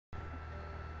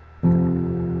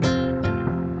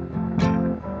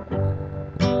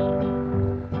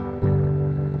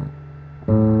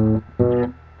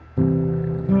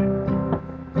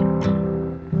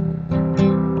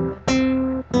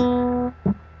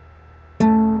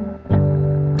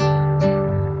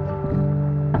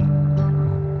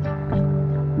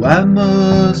Why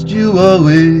must you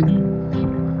always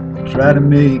try to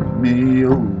make me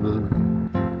over?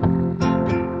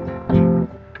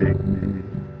 Take me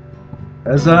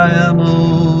as I am,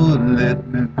 or let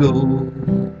me go.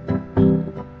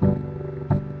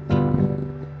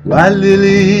 Why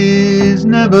lilies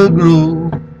never grow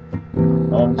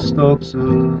on stalks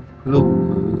of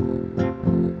clover?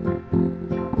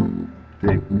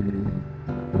 Take me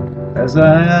as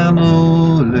I am,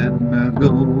 or let me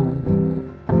go.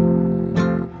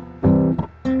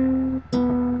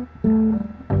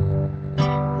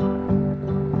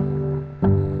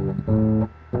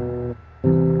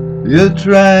 You're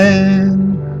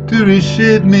trying to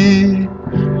reshape me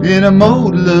in a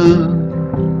mold, love,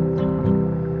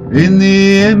 in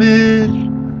the image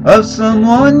of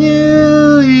someone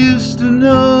you used to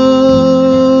know.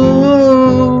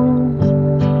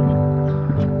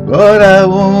 But I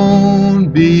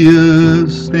won't be a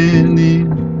standing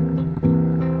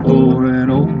for an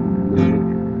old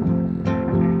love.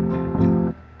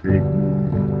 Take me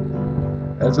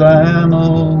as I am,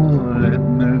 or let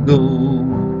me go.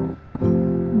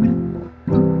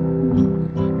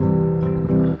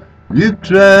 You've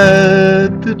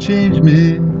tried to change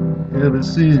me ever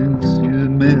since you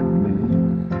met me.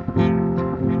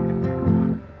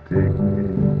 Take me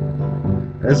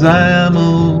as I am,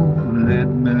 or let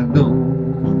me go.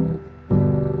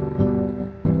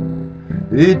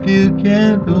 If you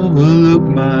can't overlook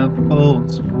my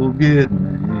faults, forget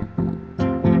me.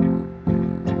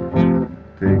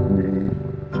 Take me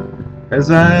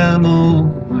as I am, or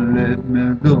let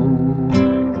me go.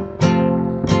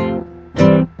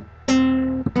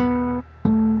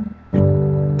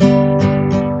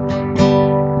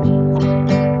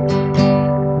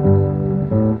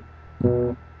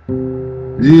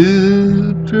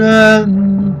 You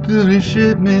trying to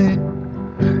reshape me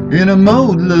in a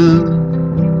mold, love,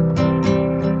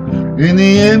 in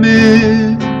the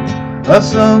image of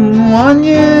someone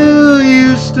you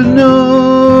used to know.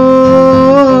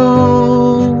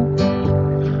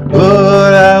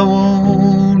 But I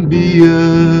won't be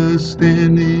a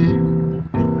standing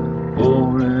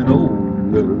for an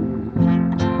old love.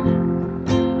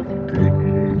 Take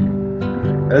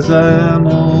me as I am,